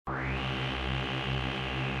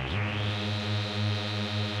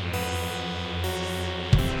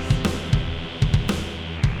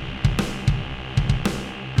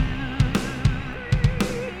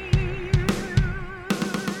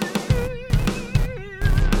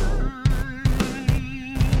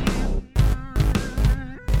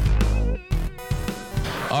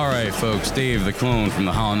right, folks, Dave the Clone from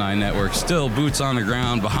the Hollow 9 Network, still boots on the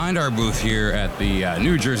ground behind our booth here at the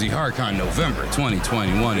New Jersey HorrorCon November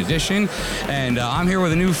 2021 edition. And I'm here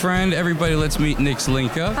with a new friend. Everybody, let's meet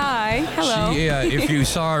NixLynka. Hi, hello. She, if you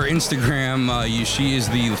saw her Instagram, she is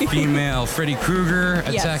the female Freddy Krueger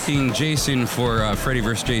attacking Jason for Freddy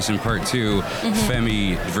vs. Jason Part 2.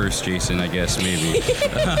 Femi vs. Jason, I guess, maybe.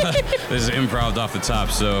 This is improv off the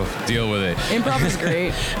top, so deal with it. Improv is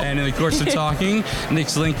great. And in the course of talking,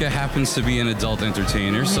 NixLynka happens to be an adult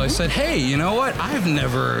entertainer, so I said, hey, you know what? I've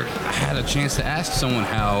never had a chance to ask someone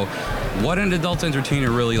what an adult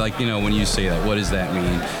entertainer really, like, you know, when you say that, what does that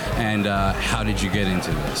mean? And how did you get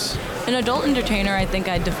into this? An adult entertainer, I think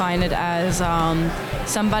I'd define it as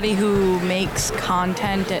somebody who makes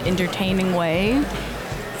content in an entertaining way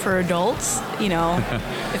for adults, you know,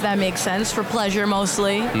 if that makes sense, for pleasure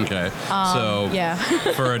mostly. Okay. So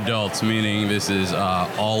for adults, meaning this is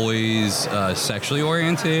always sexually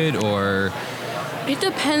oriented, or? It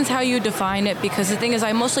depends how you define it, because the thing is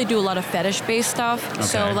I mostly do a lot of fetish-based stuff. Okay.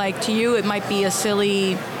 So like to you it might be a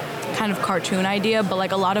silly kind of cartoon idea, but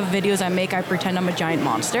like a lot of videos I make, I pretend I'm a giant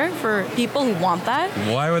monster for people who want that.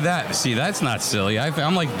 Why would that? See, that's not silly.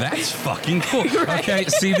 I'm like, that's fucking cool. Right. Okay,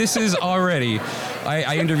 see, this is already...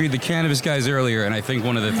 I interviewed the cannabis guys earlier, and I think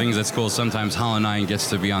one of the things that's cool, sometimes Hollow 9 gets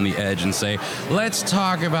to be on the edge and say, let's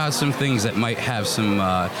talk about some things that might have some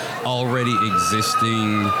already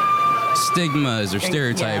existing stigmas or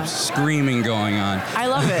stereotypes screaming going on. I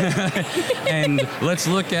love it. And let's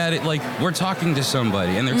look at it like we're talking to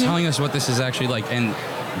somebody, and they're telling us what this is actually like. And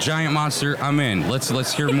giant monster, I'm in.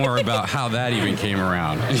 Let's hear more about how that even came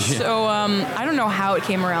around. So I don't know how it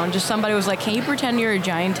came around. Just somebody was like, can you pretend you're a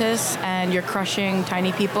giantess and you're crushing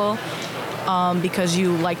tiny people because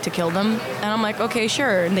you like to kill them? And I'm like, okay,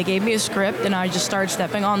 sure. And they gave me a script, and I just started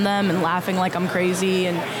stepping on them and laughing like I'm crazy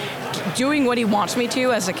and doing what he wants me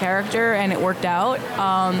to as a character, and it worked out.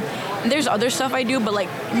 There's other stuff I do, but like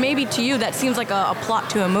maybe to you that seems like a plot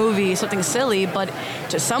to a movie, something silly, but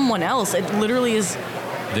to someone else it literally is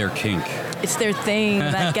their kink. It's their thing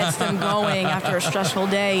that gets them going after a stressful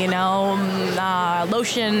day, you know,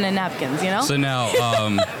 lotion and napkins, you know? So now,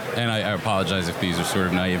 and I apologize if these are sort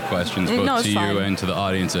of naive questions, both to you and to the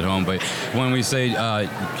audience at home, but when we say,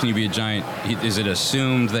 can you be a giant, is it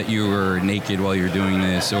assumed that you were naked while you're doing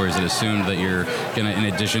this, or is it assumed that you're gonna, in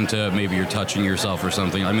addition to maybe you're touching yourself or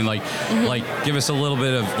something? I mean, like give us a little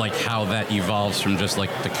bit of like how that evolves from just like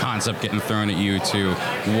the concept getting thrown at you to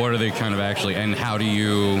what are they kind of actually, and how do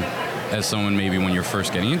you, as someone maybe when you're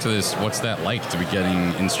first getting into this, what's that like to be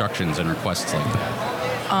getting instructions and requests like that?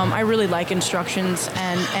 I really like instructions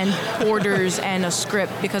and orders and a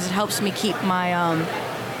script, because it helps me keep my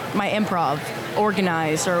my improv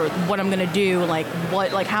organized, or what I'm gonna do, like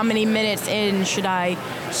how many minutes in should I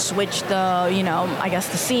switch the, you know, I guess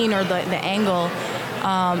the scene or the angle.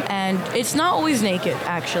 And it's not always naked,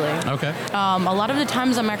 actually. Okay. A lot of the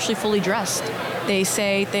times I'm actually fully dressed. They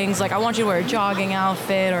say things like, I want you to wear a jogging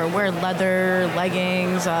outfit, or wear leather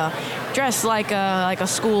leggings, dress like a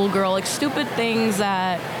schoolgirl, like stupid things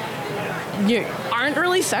that aren't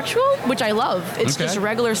really sexual, which I love. It's just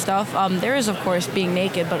regular stuff. There is, of course, being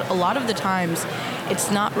naked, but a lot of the times it's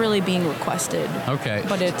not really being requested. Okay.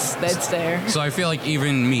 But it's there. So I feel like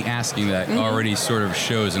even me asking that already sort of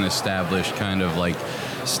shows an established kind of like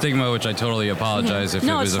stigma, which I totally apologize if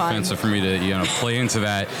it was offensive for me to, you know, play into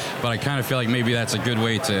that. But I kind of feel like maybe that's a good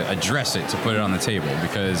way to address it, to put it on the table,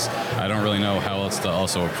 because I don't really know how else to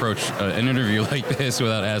also approach an interview like this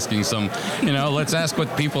without asking some, you know, let's ask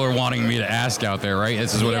what people are wanting me to ask out there, right?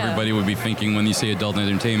 This is what everybody would be thinking when you say adult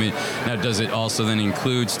entertainment. Now, does it also then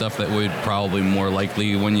include stuff that would probably more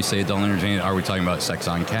likely, when you say adult entertainment, are we talking about sex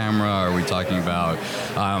on camera? Are we talking about,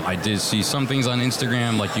 I did see some things on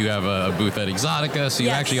Instagram, like you have a booth at Exotica, so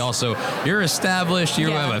you actually also, you're established,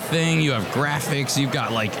 you have a thing, you have graphics, you've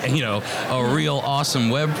got like, you know, a real awesome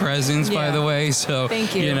web presence, by the way. So,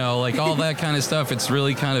 thank you. You know, like all that kind of stuff, it's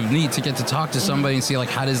really kind of neat to get to talk to somebody and see like,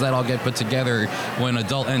 how does that all get put together? When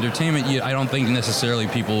adult entertainment, I don't think necessarily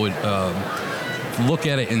people would look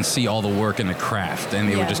at it and see all the work and the craft, and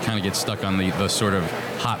they would just kind of get stuck on the sort of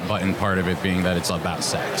hot button part of it being that it's about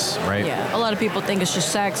sex, right? Yeah, a lot of people think it's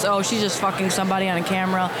just sex. Oh, she's just fucking somebody on a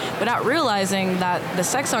camera, without realizing that the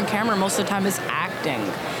sex on camera most of the time is acting.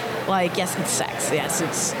 Like, yes, it's sex. Yes,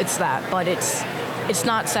 it's that, but it's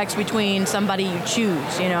not sex between somebody you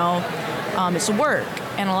choose, you know? It's work.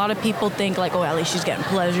 And a lot of people think like, oh, at least she's getting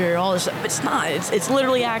pleasure, all this stuff. But it's not. It's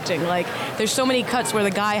literally acting. Like, there's so many cuts where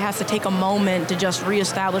the guy has to take a moment to just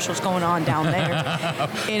reestablish what's going on down there.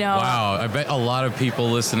 You know? Wow. I bet a lot of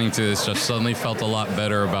people listening to this just suddenly felt a lot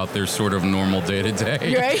better about their sort of normal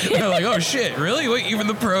day-to-day. Right? They're like, oh, shit, really? Wait, even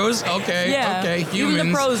the pros? Okay, Yeah. okay. Humans. Even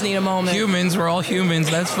the pros need a moment. Humans, we're all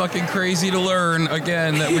humans. That's fucking crazy to learn,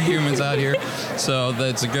 again, that we're humans out here. So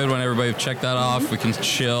that's a good one. Everybody check that off. We can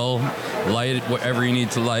chill, light it, whatever you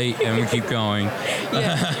need to light, and we keep going.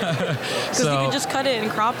 Yeah. Because you can just cut it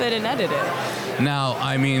and crop it and edit it. Now,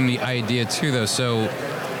 I mean, the idea too, though, so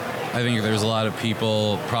I think there's a lot of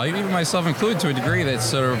people, probably even myself included to a degree, that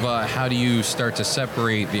sort of how do you start to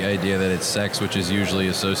separate the idea that it's sex, which is usually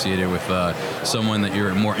associated with someone that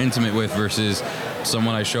you're more intimate with, versus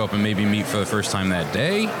someone I show up and maybe meet for the first time that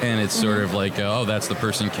day, and it's sort of like, oh, that's the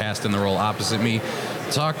person cast in the role opposite me.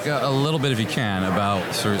 Talk a little bit, if you can,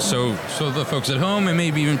 about sort of, so the folks at home and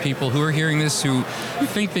maybe even people who are hearing this who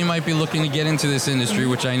think they might be looking to get into this industry,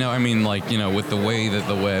 which I know, I mean, like, you know, with the way that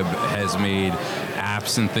the web has made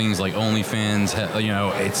apps and things like OnlyFans, you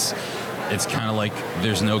know, it's kind of like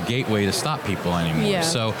there's no gateway to stop people anymore. Yeah.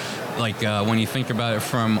 So, like, when you think about it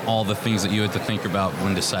from all the things that you had to think about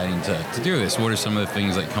when deciding to do this, what are some of the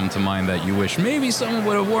things that come to mind that you wish maybe someone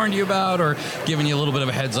would have warned you about, or given you a little bit of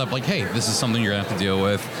a heads up, like, hey, this is something you're going to have to deal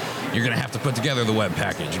with. You're going to have to put together the web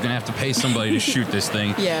package. You're going to have to pay somebody to shoot this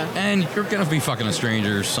thing. Yeah. And you're going to be fucking a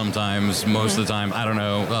stranger sometimes, most of the time. I don't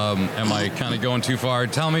know. Am I kind of going too far?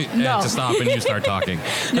 Tell me to stop and you start talking.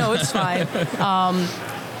 No, it's fine.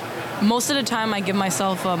 Most of the time I give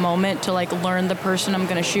myself a moment to like learn the person I'm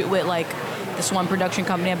going to shoot with, like this one production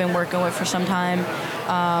company I've been working with for some time.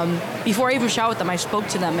 Before I even shot with them, I spoke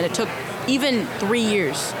to them, and it took even 3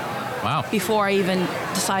 years. Wow. Before I even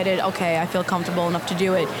decided, okay, I feel comfortable enough to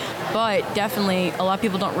do it. But definitely, a lot of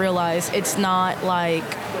people don't realize it's not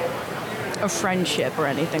like a friendship or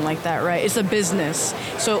anything like that, right? It's a business.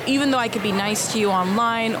 So even though I could be nice to you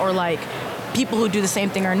online, or like people who do the same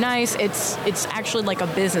thing are nice, it's actually like a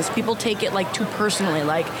business. People take it like too personally.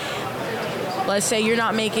 Like, let's say you're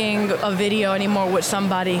not making a video anymore with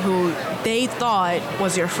somebody who they thought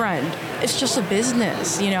was your friend. It's just a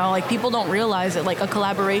business, you know? Like, people don't realize that like a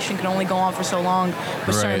collaboration can only go on for so long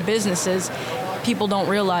with certain businesses. People don't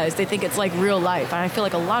realize. They think it's like real life. And I feel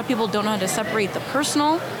like a lot of people don't know how to separate the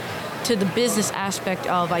personal to the business aspect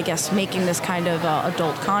of, I guess, making this kind of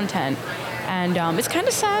adult content. And it's kind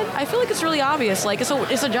of sad. I feel like it's really obvious. Like, it's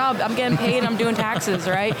a job. I'm getting paid. I'm doing taxes,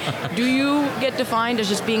 right? Do you get defined as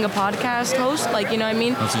just being a podcast host? Like, you know what I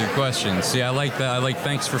mean? That's a good question. See, I like that.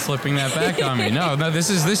 Thanks for flipping that back on me. No, this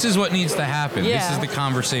is what needs to happen. Yeah. This is the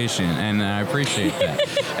conversation, and I appreciate that.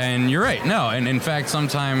 And you're right. No, and in fact,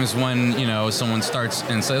 sometimes when, you know, someone starts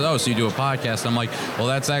and says, oh, so you do a podcast, I'm like, well,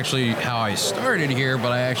 that's actually how I started here,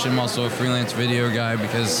 but I actually am also a freelance video guy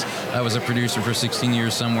because I was a producer for 16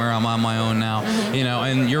 years somewhere. I'm on my own now, you know,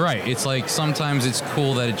 and you're right. It's like sometimes it's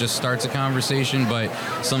cool that it just starts a conversation, but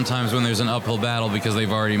sometimes when there's an uphill battle because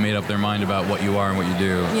they've already made up their mind about what you are and what you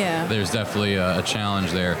do, there's definitely a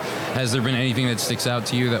challenge there. Has there been anything that sticks out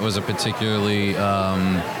to you that was a particularly,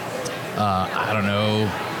 I don't know,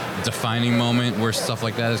 defining moment where stuff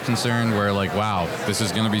like that is concerned, where like, wow, this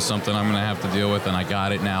is going to be something I'm going to have to deal with, and I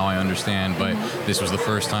got it now, I understand, but this was the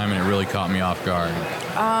first time and it really caught me off guard?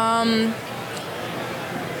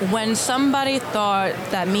 When somebody thought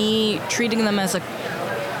that me treating them as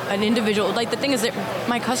an individual, like, the thing is that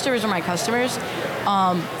my customers are my customers,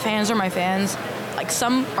 fans are my fans. Like,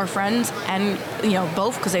 some are friends, and, you know,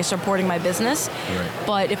 both, because they're supporting my business. Right.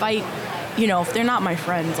 But if if they're not my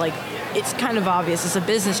friends, like, it's kind of obvious. It's a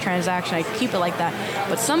business transaction. I keep it like that.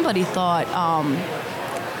 But somebody thought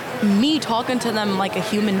me talking to them like a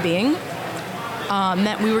human being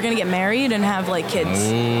meant we were going to get married and have, like,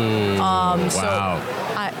 kids. Ooh, wow. So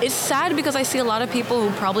it's sad because I see a lot of people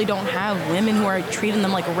who probably don't have women who are treating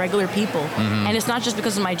them like regular people. Mm-hmm. And it's not just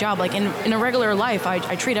because of my job. Like, in a regular life,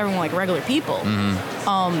 I treat everyone like regular people.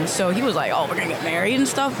 Mm-hmm. So he was like, oh, we're going to get married and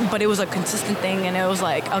stuff. But it was a consistent thing. And it was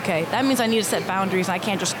like, okay, that means I need to set boundaries. I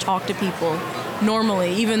can't just talk to people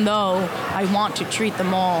normally, even though I want to treat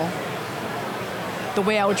them all the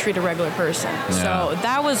way I would treat a regular person. Yeah. So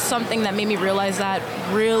that was something that made me realize that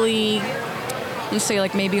really, let's say,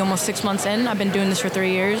 like, maybe almost 6 months in. I've been doing this for 3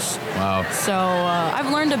 years. Wow. So I've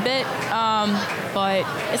learned a bit, but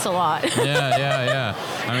it's a lot. Yeah.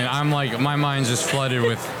 I mean, I'm like, my mind's just flooded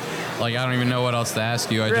with, like, I don't even know what else to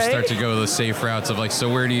ask you. I just start to go the safe routes of, like, so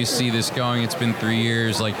where do you see this going? It's been 3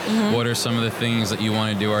 years. Like, what are some of the things that you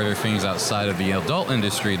want to do? Are there things outside of the adult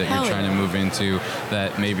industry that you're trying to move into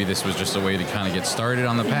that maybe this was just a way to kind of get started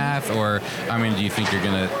on the path? Or, I mean, do you think you're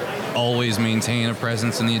going to always maintain a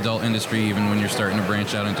presence in the adult industry, even when you're starting to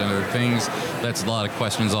branch out into other things? That's a lot of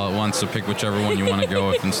questions all at once, so pick whichever one you want to go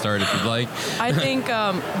with and start if you'd like. I think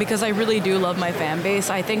because I really do love my fan base,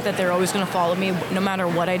 I think that they're always going to follow me no matter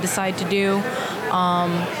what I decide to do.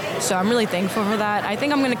 So I'm really thankful for that. I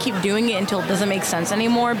think I'm going to keep doing it until it doesn't make sense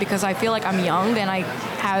anymore, because I feel like I'm young and I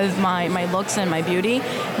have my looks and my beauty.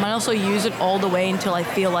 I might also use it all the way until I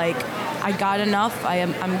feel like I got enough.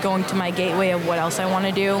 I'm going to my gateway of what else I want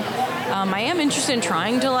to do. I am interested in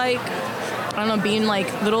trying to, like, I don't know, be in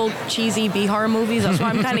like little cheesy B-horror movies. That's why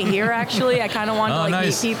I'm kind of here, actually. I kind of want to like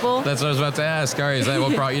meet people. That's what I was about to ask. All right, is that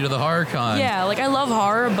what brought you to the horror con? Yeah, like I love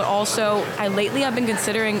horror, but also lately I've been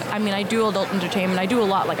considering, I mean, I do adult entertainment. I do a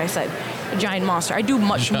lot, like I said, a giant monster. I do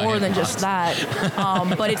much more than just that.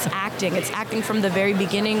 But it's acting. It's acting from the very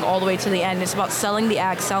beginning all the way to the end. It's about selling the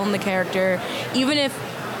act, selling the character. Even if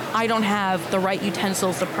I don't have the right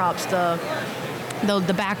utensils, the props, the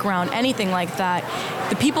background, anything like that,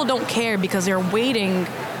 the people don't care because they're waiting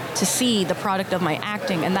to see the product of my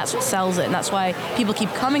acting, and that's what sells it. And that's why people keep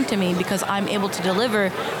coming to me, because I'm able to deliver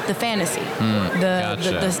the fantasy,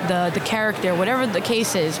 the character, whatever the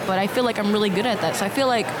case is. But I feel like I'm really good at that, so I feel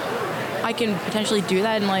like I can potentially do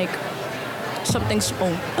that in like something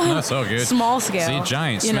small. That's so good. Small scale. See,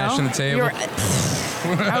 giant, smashing the table.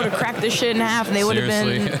 I would have cracked this shit in half, and they would have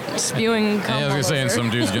been spewing. Yeah, I was saying some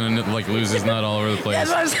dude's gonna like lose his nut all over the place. Yeah,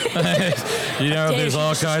 that's what I'm saying. You know, there's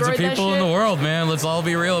all kinds of people in the world, man. Let's all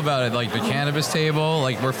be real about it. Like the cannabis table,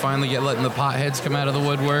 like we're finally letting the potheads come out of the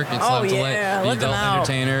woodwork. It's time to let the adult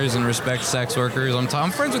entertainers and respect sex workers. I'm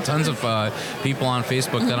friends with tons of people on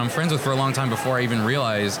Facebook that I'm friends with for a long time before I even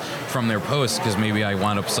realized from their posts, because maybe I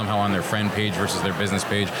wound up somehow on their friend page versus their business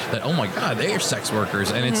page, that, oh my God, they are sex workers.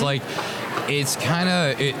 And it's like, it's kind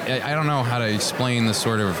of, I don't know how to explain the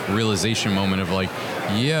sort of realization moment of like,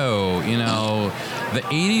 yo, you know, the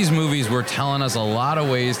 80s movies were telling us a lot of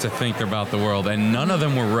ways to think about the world, and none of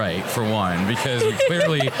them were right, for one, because we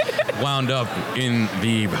clearly wound up in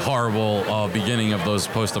the horrible beginning of those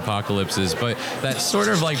post-apocalypses. But that sort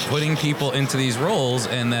of like putting people into these roles,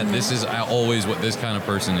 and that this is always what this kind of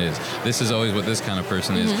person is, this is always what this kind of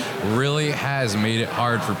person is, really has made it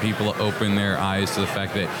hard for people to open their eyes to the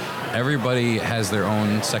fact that everybody has their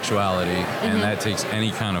own sexuality, and that takes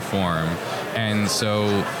any kind of form. And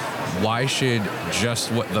so why should just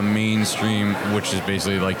what the mainstream, which is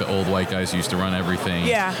basically like the old white guys who used to run everything,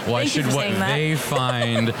 why should what they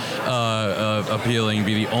find appealing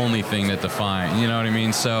be the only thing that define, you know what I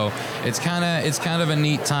mean? So it's kind of a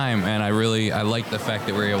neat time, and I like the fact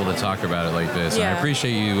that we're able to talk about it like this. And I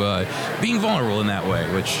appreciate you being vulnerable in that way,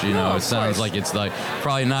 which, you know, it sounds like it's like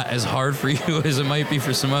probably not as hard for you as it might be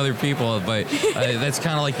for some other people, but that's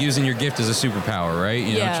kind of like using your gift as a superpower, right?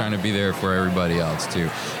 You know, trying to be there for everybody else too.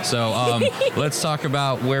 So let's talk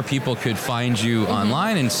about where people could find you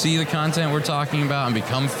online and see the content we're talking about and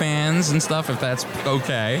become fans and stuff, if that's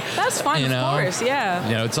okay. That's fine, of course, yeah.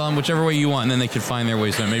 You know, tell them whichever way you want, and then they can find their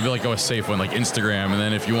ways to maybe like go a safe one like Instagram, and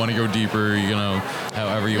then if you want to go deeper, you know,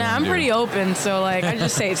 however you want to I'm pretty open, so like I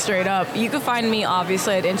just say it straight up. You can find me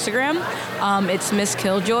obviously at Instagram. It's Miss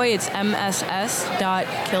Killjoy. It's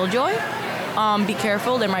mss.killjoy. Be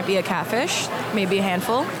careful, there might be a catfish, maybe a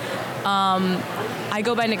handful. I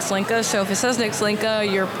go by NixLynka, so if it says NixLynka,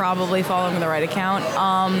 you're probably following the right account.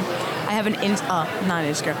 I have not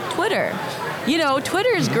Instagram, Twitter. You know,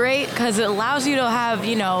 Twitter is great because it allows you to have,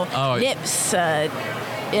 you know, nips and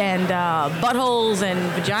buttholes and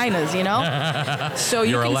vaginas, you know? So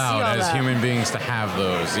you're allowed see all as that. Human beings to have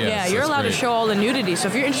those. Yes, yeah, you're allowed to show all the nudity. So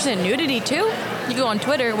if you're interested in nudity too, you go on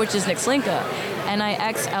Twitter, which is NixLynka,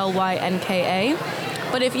 NixLynka.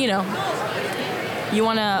 But if, you know, you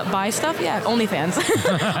want to buy stuff? Yeah, OnlyFans.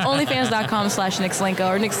 OnlyFans.com/NixLynka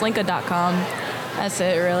or NixLynka.com. That's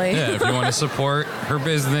it, really. Yeah, if you want to support her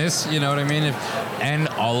business, you know what I mean? And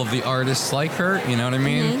all of the artists like her, you know what I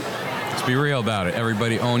mean? Let's be real about it.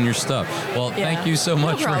 Everybody own your stuff. Well, thank you so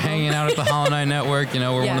much for hanging out at the Hollow Night Network. You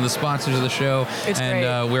know, we're one of the sponsors of the show. It's great.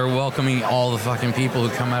 We're welcoming all the fucking people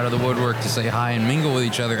who come out of the woodwork to say hi and mingle with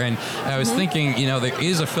each other. And I was thinking, you know, there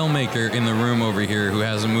is a filmmaker in the room over here who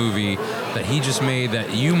has a movie that he just made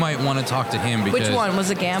that you might want to talk to him because... Which one? Was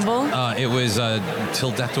it Gamble? It was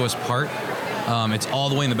Till Death Do Us Part. It's all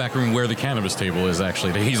the way in the back room where the cannabis table is,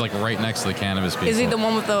 actually. He's like right next to the cannabis people. Is he the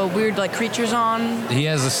one with the weird like creatures on? He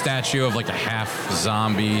has a statue of like a half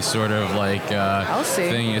zombie sort of like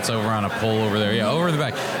thing. It's over on a pole over there. Yeah, over the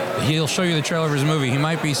back. He'll show you the trailer of his movie. He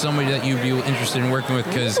might be somebody that you'd be interested in working with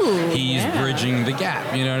because he's bridging the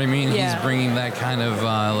gap. You know what I mean? Yeah. He's bringing that kind of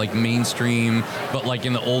like mainstream, but like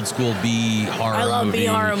in the old school B horror movie. I love B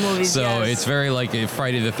horror movies. So it's very like a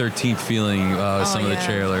Friday the 13th feeling. Some of the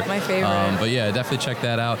trailer. My favorite. But yeah, definitely check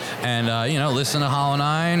that out. And listen to Hollow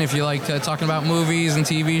 9 if you like talking about movies and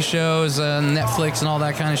TV shows, Netflix and all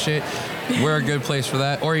that kind of shit. We're a good place for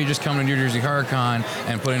that. Or you just come to New Jersey Horror Con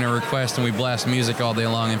and put in a request, and we blast music all day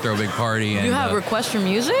long and throw a big party. And you have requests for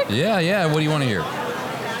music? Yeah. What do you want to hear?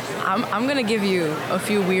 I'm going to give you a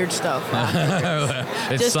few weird stuff.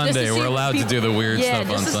 It's Sunday. We're allowed to do the weird stuff on Sunday.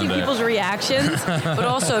 Yeah, just to see people's reactions. But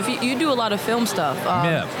also, if you do a lot of film stuff,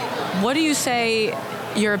 what do you say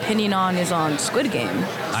your opinion is on Squid Game?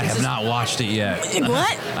 I have not watched it yet.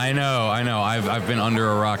 What? I know. I've been under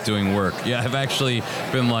a rock doing work. Yeah, I've actually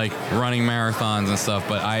been like running marathons and stuff,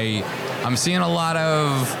 but I'm seeing a lot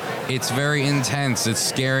of... It's very intense. It's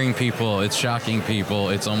scaring people. It's shocking people.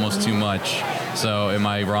 It's almost too much. So am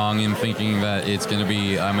I wrong in thinking that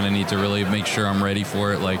I'm going to need to really make sure I'm ready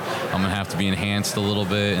for it? Like, I'm going to have to be enhanced a little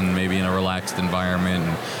bit and maybe in a relaxed environment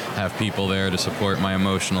and have people there to support my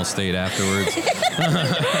emotional state afterwards.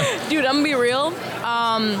 Dude, I'm going to be real.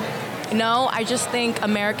 No, I just think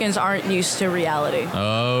Americans aren't used to reality.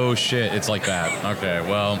 Oh, shit. It's like that. Okay,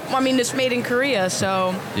 well... I mean, it's made in Korea,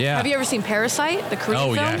 so... Yeah. Have you ever seen Parasite, the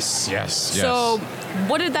Korean film? Oh, yes. So,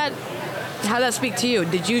 how did that speak to you?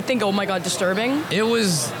 Did you think, oh my God, disturbing? There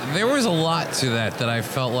was a lot to that I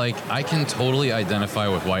felt like I can totally identify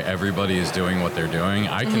with why everybody is doing what they're doing.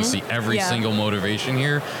 I can see every single motivation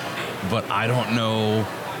here, but I don't know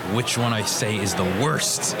which one I say is the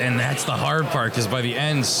worst. And that's the hard part, because by the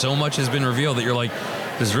end, so much has been revealed that you're like,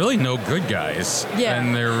 there's really no good guys. Yeah.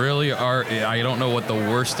 And there really are, I don't know what the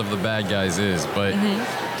worst of the bad guys is, but...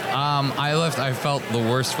 I felt the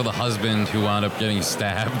worst for the husband who wound up getting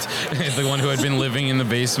stabbed. The one who had been living in the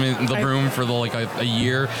basement, in the room for a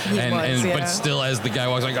year. But still, as the guy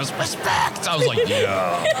walks like, goes, respect! I was like,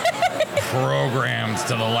 yeah. Programmed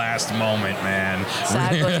to the last moment, man.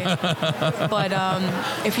 Exactly. But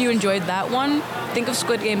if you enjoyed that one, think of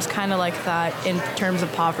Squid Games kind of like that in terms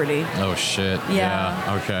of poverty. Oh, shit.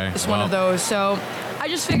 Yeah. Okay. It's one of those. So... I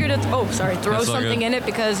just figured throw something in it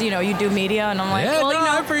because, you do media, and I'm like,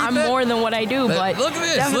 I'm more than what I do, but look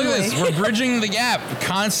at this. We're bridging the gap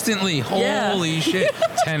constantly. Holy shit.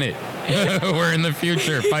 Tenet. We're in the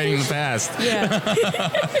future fighting the past. Yeah.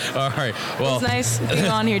 All right. Well, it was nice being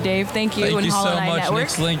on here, Dave. Thank you. Thank you so much, Network.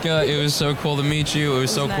 NixLynka. It was so cool to meet you. It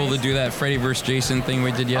was so cool to do that Freddy vs. Jason thing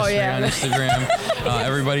we did yesterday on Instagram.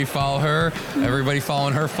 Everybody follow her. Everybody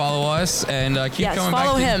following her, follow us. And keep coming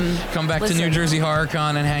back. Come back to New Jersey Horror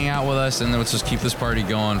Con and hang out with us. And then let's just keep this party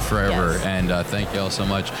going forever. Yes. And thank you all so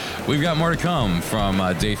much. We've got more to come from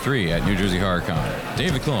day 3 at New Jersey Horror Con.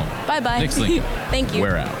 Dave the Clone. Bye-bye. NixLynka. Thank you.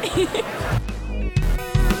 We're out.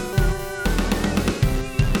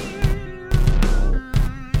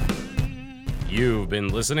 You've been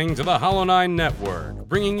listening to the Hollow 9 Network,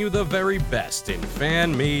 bringing you the very best in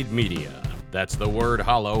fan-made media. That's the word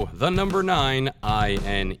hollow, the number 9,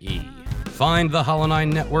 I-N-E. Find the Hollow 9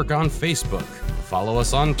 Network on Facebook. Follow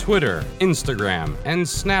us on Twitter, Instagram, and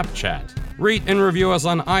Snapchat. Rate and review us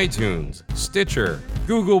on iTunes, Stitcher,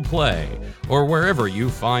 Google Play, or wherever you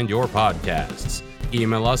find your podcasts.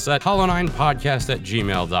 Email us at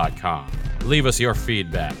hollow9podcast@gmail.com. Leave us your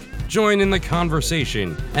feedback. Join in the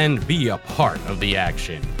conversation and be a part of the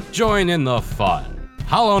action. Join in the fun.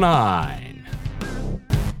 Hollow 9.